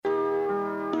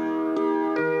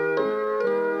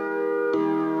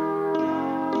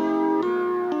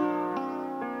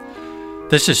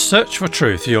This is Search for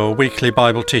Truth, your weekly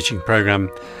Bible teaching programme.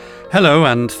 Hello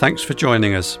and thanks for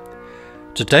joining us.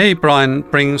 Today Brian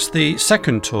brings the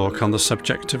second talk on the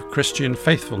subject of Christian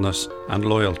faithfulness and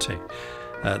loyalty.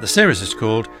 The series is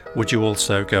called Would You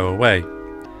Also Go Away?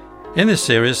 In this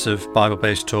series of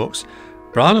Bible-based talks,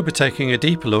 Brian will be taking a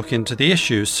deeper look into the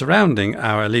issues surrounding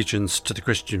our allegiance to the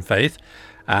Christian faith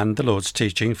and the Lord's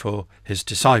teaching for his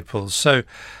disciples. So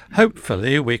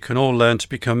hopefully we can all learn to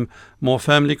become more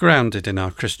firmly grounded in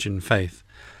our Christian faith.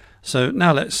 So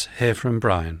now let's hear from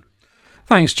Brian.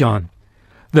 Thanks, John.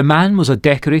 The man was a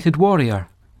decorated warrior,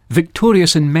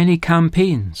 victorious in many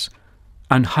campaigns,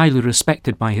 and highly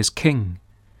respected by his king.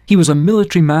 He was a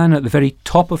military man at the very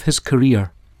top of his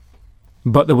career.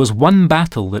 But there was one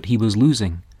battle that he was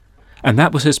losing, and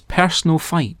that was his personal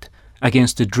fight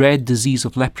against the dread disease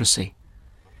of leprosy.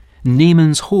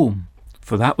 Naaman's home,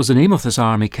 for that was the name of this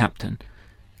army captain,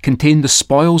 contained the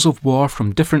spoils of war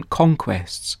from different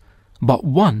conquests, but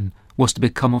one was to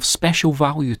become of special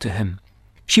value to him.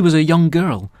 She was a young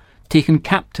girl, taken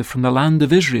captive from the land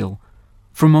of Israel,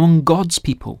 from among God's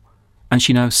people, and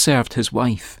she now served his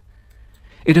wife.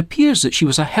 It appears that she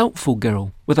was a helpful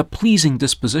girl with a pleasing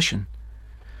disposition.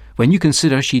 When you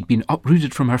consider she'd been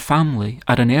uprooted from her family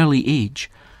at an early age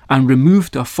and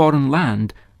removed to a foreign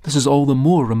land, this is all the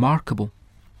more remarkable.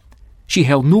 She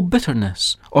held no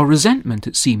bitterness or resentment,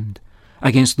 it seemed,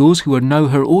 against those who were now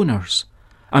her owners,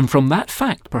 and from that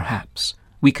fact, perhaps,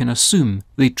 we can assume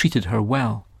they treated her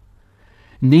well.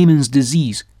 Naaman's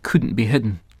disease couldn't be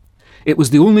hidden. It was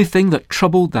the only thing that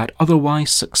troubled that otherwise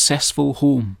successful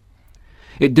home.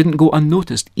 It didn't go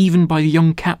unnoticed even by the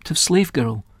young captive slave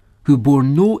girl, who bore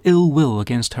no ill will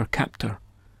against her captor.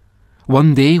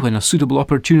 One day, when a suitable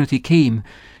opportunity came,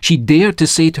 she dared to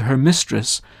say to her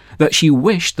mistress that she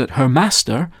wished that her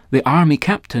master, the army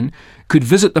captain, could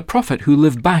visit the prophet who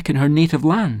lived back in her native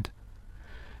land.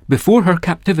 Before her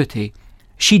captivity,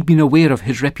 she'd been aware of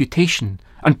his reputation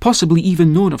and possibly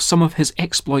even known of some of his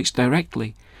exploits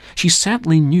directly. She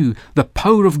certainly knew the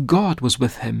power of God was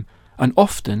with him, and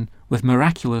often with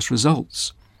miraculous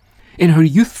results. In her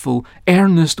youthful,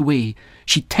 earnest way,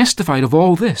 she testified of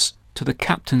all this to the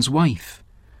captain's wife.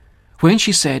 When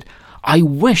she said, "I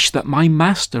wish that my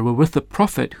master were with the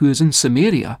prophet who is in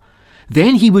Samaria,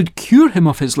 then he would cure him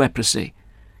of his leprosy,"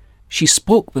 she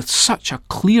spoke with such a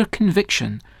clear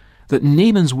conviction that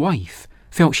Naaman's wife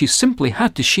felt she simply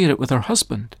had to share it with her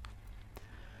husband.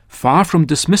 Far from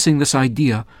dismissing this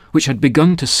idea, which had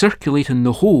begun to circulate in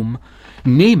the home,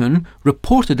 Naaman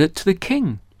reported it to the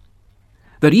king.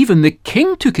 That even the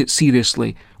king took it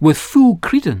seriously, with full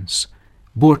credence,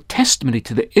 bore testimony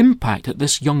to the impact that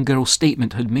this young girl's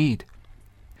statement had made.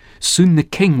 Soon the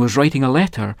king was writing a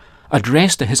letter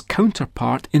addressed to his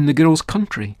counterpart in the girl's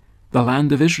country, the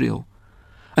land of Israel.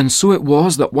 And so it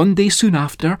was that one day soon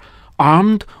after,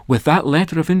 armed with that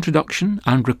letter of introduction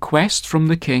and request from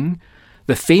the king,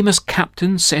 the famous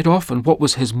captain set off on what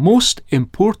was his most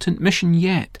important mission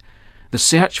yet, the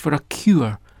search for a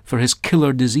cure for his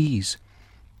killer disease.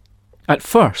 At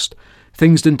first,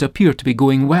 things didn't appear to be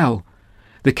going well.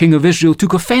 The king of Israel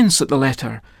took offence at the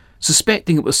letter,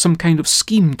 suspecting it was some kind of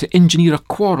scheme to engineer a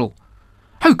quarrel.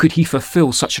 How could he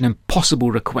fulfil such an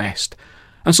impossible request?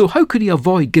 And so how could he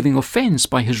avoid giving offence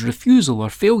by his refusal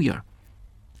or failure?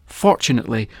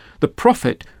 Fortunately, the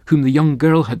prophet, whom the young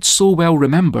girl had so well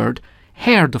remembered,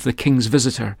 heard of the king's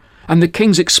visitor, and the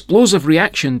king's explosive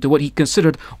reaction to what he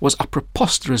considered was a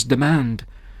preposterous demand.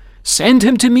 "Send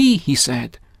him to me," he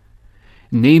said.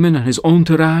 Naaman and his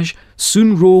entourage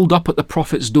soon rolled up at the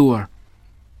prophet's door.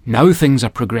 Now things are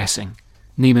progressing,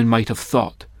 Naaman might have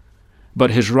thought.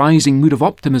 But his rising mood of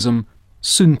optimism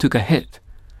soon took a hit.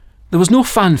 There was no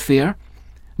fanfare,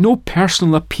 no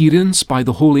personal appearance by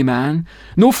the holy man,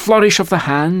 no flourish of the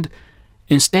hand.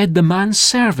 Instead, the man's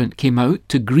servant came out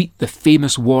to greet the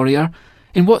famous warrior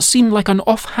in what seemed like an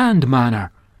offhand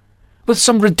manner, with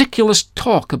some ridiculous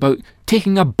talk about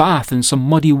taking a bath in some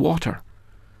muddy water.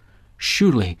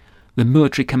 Surely the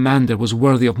military commander was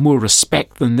worthy of more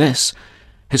respect than this.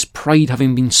 His pride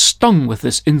having been stung with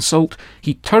this insult,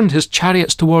 he turned his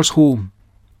chariots towards home.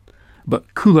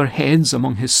 But cooler heads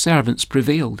among his servants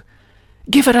prevailed.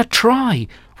 "Give it a try.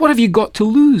 What have you got to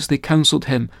lose?" they counselled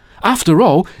him. "After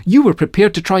all, you were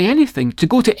prepared to try anything, to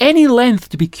go to any length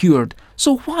to be cured,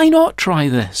 so why not try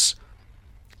this?"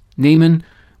 Naaman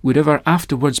would ever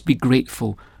afterwards be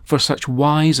grateful for such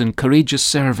wise and courageous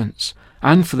servants,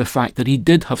 and for the fact that he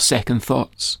did have second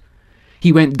thoughts.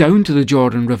 He went down to the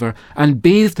Jordan River and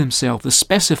bathed himself the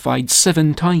specified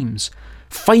 7 times,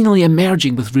 finally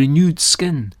emerging with renewed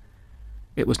skin.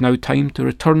 It was now time to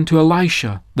return to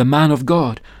Elisha, the man of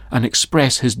God, and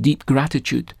express his deep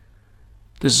gratitude.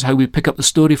 This is how we pick up the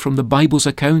story from the Bible's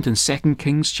account in 2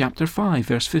 Kings chapter 5,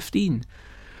 verse 15.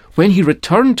 When he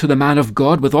returned to the man of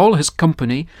God with all his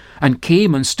company, and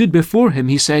came and stood before him,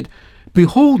 he said,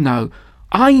 Behold now,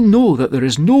 I know that there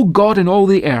is no God in all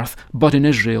the earth but in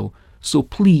Israel, so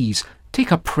please take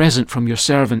a present from your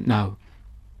servant now.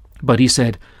 But he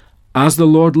said, As the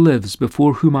Lord lives,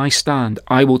 before whom I stand,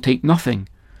 I will take nothing.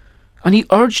 And he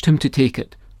urged him to take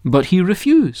it, but he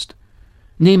refused.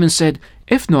 Naaman said,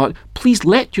 If not, please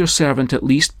let your servant at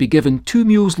least be given 2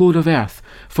 mules' load of earth,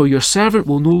 for your servant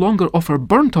will no longer offer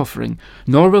burnt offering,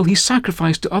 nor will he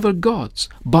sacrifice to other gods,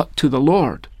 but to the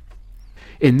Lord.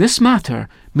 In this matter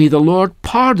may the Lord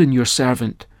pardon your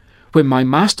servant, when my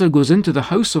master goes into the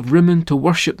house of Rimmon to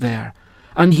worship there,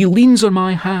 and he leans on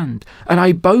my hand, and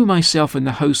I bow myself in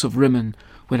the house of Rimmon.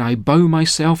 When I bow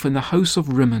myself in the house of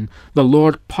Rimmon, the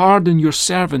Lord pardon your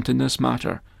servant in this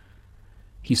matter.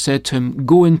 He said to him,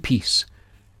 Go in peace.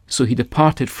 So he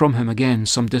departed from him again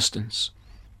some distance.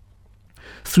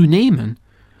 Through Naaman,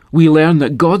 we learn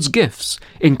that God's gifts,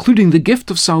 including the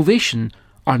gift of salvation,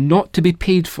 are not to be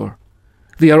paid for.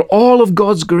 They are all of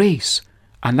God's grace,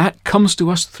 and that comes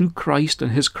to us through Christ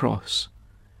and his cross.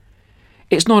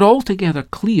 It's not altogether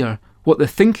clear what the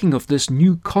thinking of this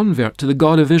new convert to the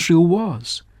God of Israel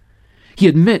was. He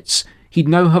admits he'd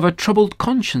now have a troubled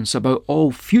conscience about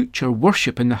all future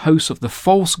worship in the house of the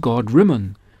false god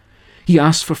Rimmon. He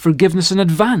asked for forgiveness in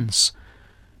advance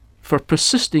for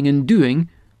persisting in doing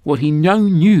what he now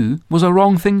knew was a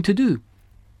wrong thing to do.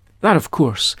 That, of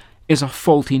course, is a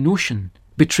faulty notion,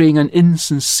 betraying an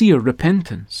insincere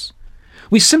repentance.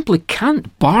 We simply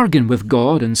can't bargain with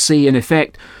God and say, in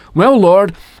effect, Well,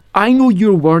 Lord, I know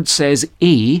your word says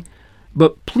A,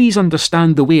 but please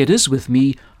understand the way it is with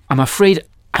me. I'm afraid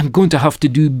I'm going to have to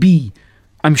do B.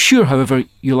 I'm sure, however,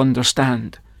 you'll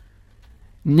understand.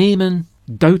 Naaman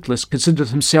doubtless considered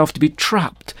himself to be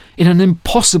trapped in an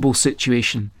impossible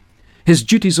situation. His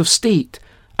duties of state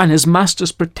and his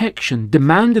master's protection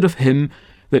demanded of him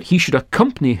that he should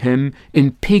accompany him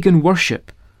in pagan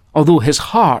worship, although his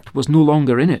heart was no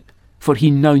longer in it, for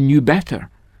he now knew better.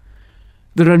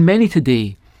 There are many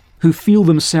today who feel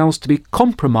themselves to be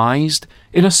compromised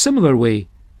in a similar way.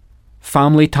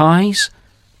 Family ties,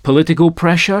 political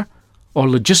pressure, or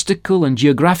logistical and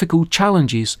geographical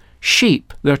challenges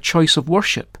shape their choice of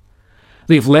worship.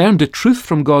 They've learned the truth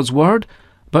from God's word,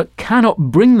 but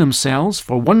cannot bring themselves,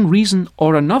 for one reason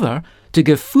or another, to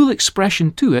give full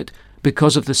expression to it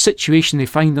because of the situation they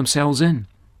find themselves in.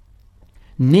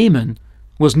 Naaman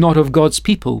was not of God's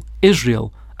people,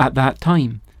 Israel, at that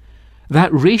time.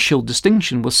 That racial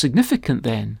distinction was significant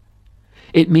then.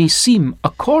 It may seem,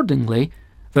 accordingly,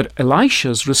 that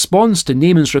Elisha's response to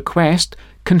Naaman's request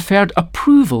conferred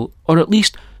approval, or at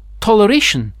least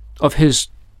toleration, of his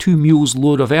 2 mules'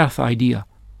 load of earth idea.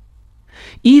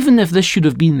 Even if this should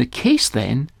have been the case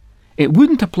then, it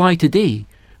wouldn't apply today,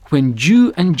 when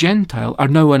Jew and Gentile are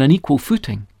now on an equal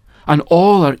footing, and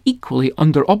all are equally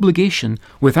under obligation,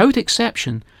 without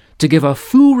exception, to give a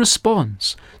full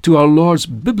response to our Lord's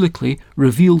biblically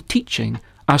revealed teaching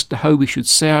as to how we should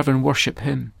serve and worship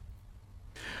him.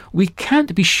 We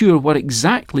can't be sure what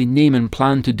exactly Naaman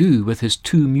planned to do with his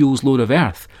 2 mules' load of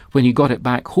earth when he got it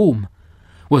back home.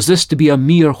 Was this to be a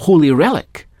mere holy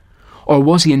relic? Or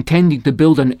was he intending to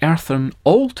build an earthen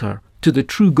altar to the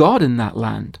true God in that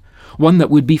land, one that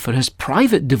would be for his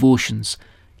private devotions,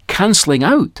 cancelling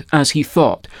out, as he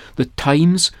thought, the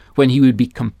times when he would be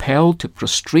compelled to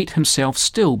prostrate himself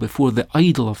still before the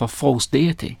idol of a false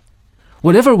deity?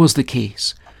 Whatever was the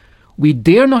case, we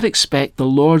dare not expect the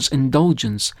Lord's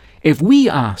indulgence if we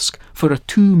ask for a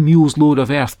 2 mules' load of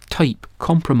earth type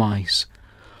compromise.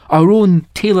 Our own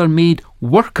tailor-made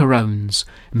workarounds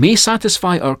may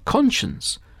satisfy our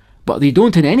conscience, but they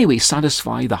don't in any way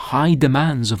satisfy the high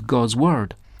demands of God's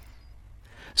word.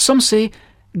 Some say,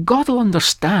 God will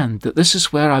understand that this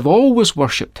is where I've always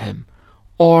worshipped him,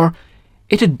 or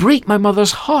it'd break my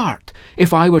mother's heart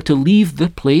if I were to leave the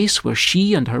place where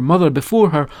she and her mother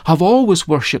before her have always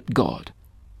worshipped God.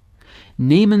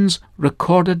 Naaman's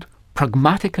recorded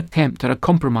pragmatic attempt at a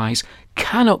compromise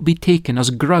cannot be taken as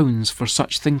grounds for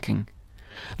such thinking.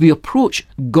 The approach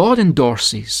God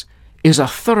endorses is a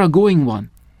thoroughgoing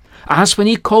one, as when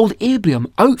he called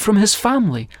Abram out from his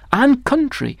family and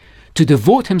country to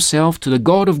devote himself to the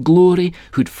God of glory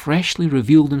who'd freshly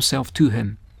revealed himself to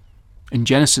him. In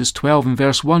Genesis 12 and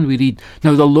verse 1 we read,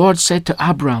 Now the Lord said to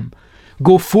Abram,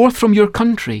 Go forth from your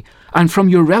country, and from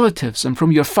your relatives, and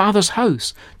from your father's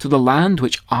house, to the land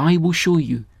which I will show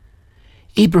you.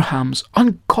 Abraham's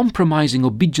uncompromising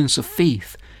obedience of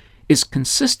faith is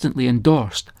consistently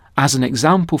endorsed as an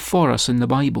example for us in the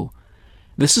Bible.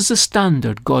 This is the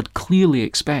standard God clearly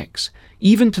expects,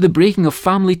 even to the breaking of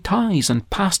family ties and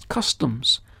past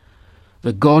customs.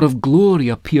 The God of glory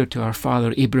appeared to our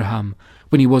father Abraham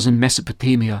when he was in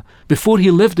Mesopotamia, before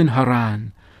he lived in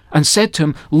Haran, and said to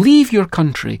him, "Leave your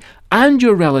country and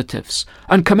your relatives,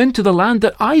 and come into the land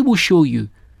that I will show you."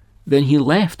 Then he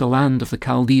left the land of the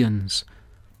Chaldeans.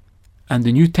 And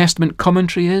the New Testament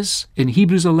commentary is, in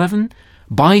Hebrews 11,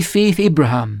 "By faith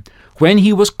Abraham, when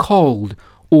he was called,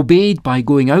 obeyed by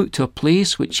going out to a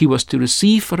place which he was to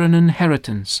receive for an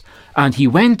inheritance, and he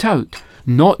went out,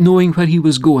 not knowing where he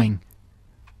was going."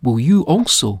 Will you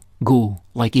also go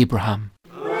like Abraham?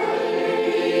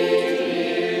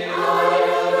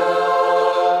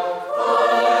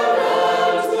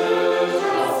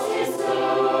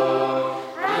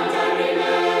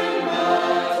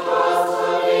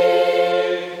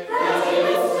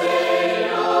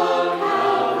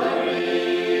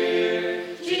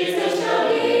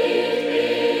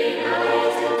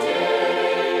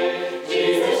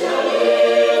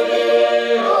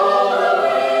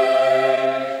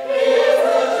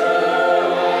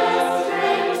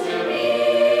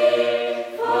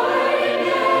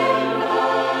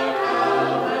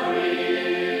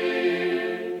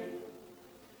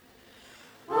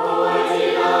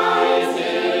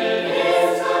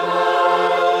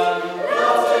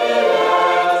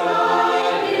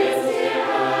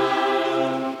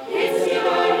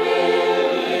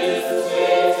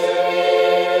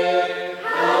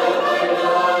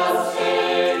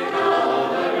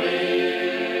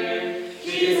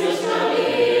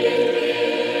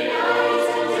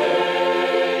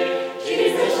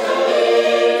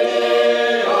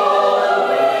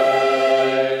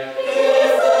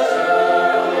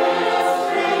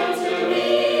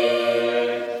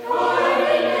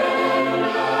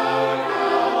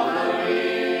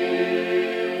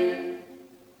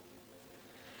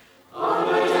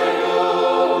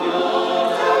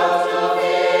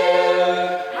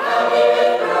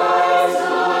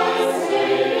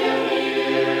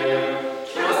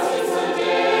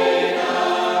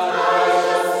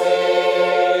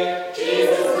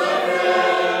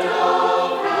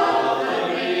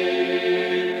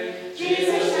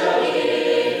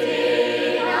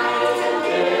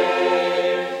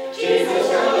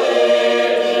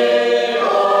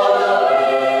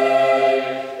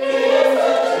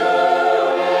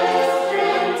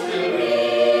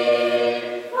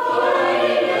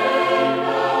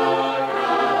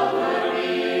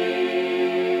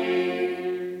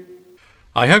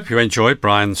 I hope you enjoyed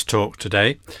Brian's talk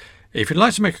today. If you'd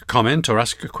like to make a comment or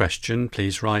ask a question,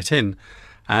 please write in.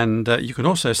 And you can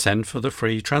also send for the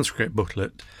free transcript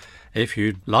booklet. If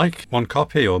you'd like one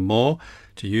copy or more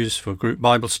to use for group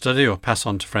Bible study or pass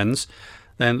on to friends,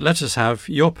 then let us have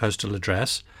your postal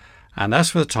address. And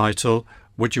as for the title,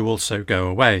 Would You Also Go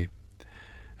Away?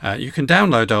 You can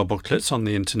download our booklets on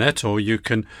the internet, or you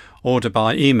can order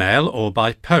by email or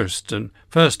by post. And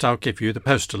first I'll give you the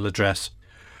postal address.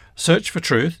 Search for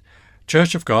Truth,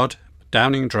 Church of God,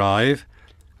 Downing Drive,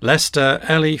 Leicester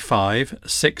LE5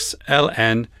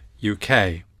 6LN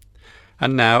UK.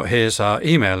 And now here's our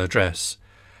email address,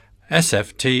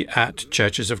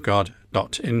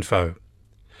 sft@churchesofgod.info.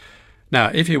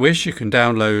 Now, if you wish, you can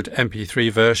download MP3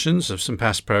 versions of some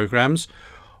past programmes,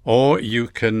 or you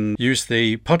can use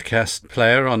the podcast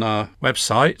player on our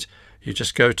website. You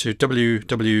just go to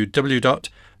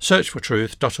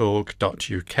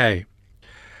www.searchfortruth.org.uk.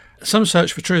 Some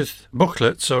Search for Truth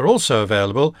booklets are also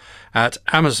available at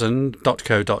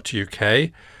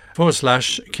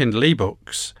amazon.co.uk/Kindle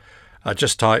ebooks.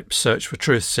 Just type Search for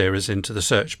Truth series into the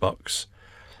search box.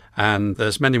 And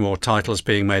there's many more titles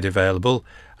being made available,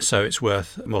 so it's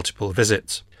worth multiple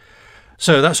visits.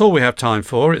 So that's all we have time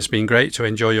for. It's been great to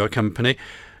enjoy your company,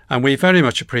 and we very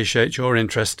much appreciate your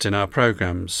interest in our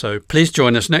programmes. So please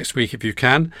join us next week if you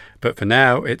can. But for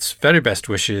now, it's very best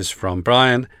wishes from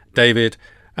Brian, David,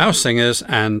 our singers,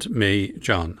 and me,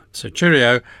 John. So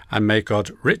cheerio, and may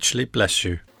God richly bless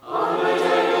you.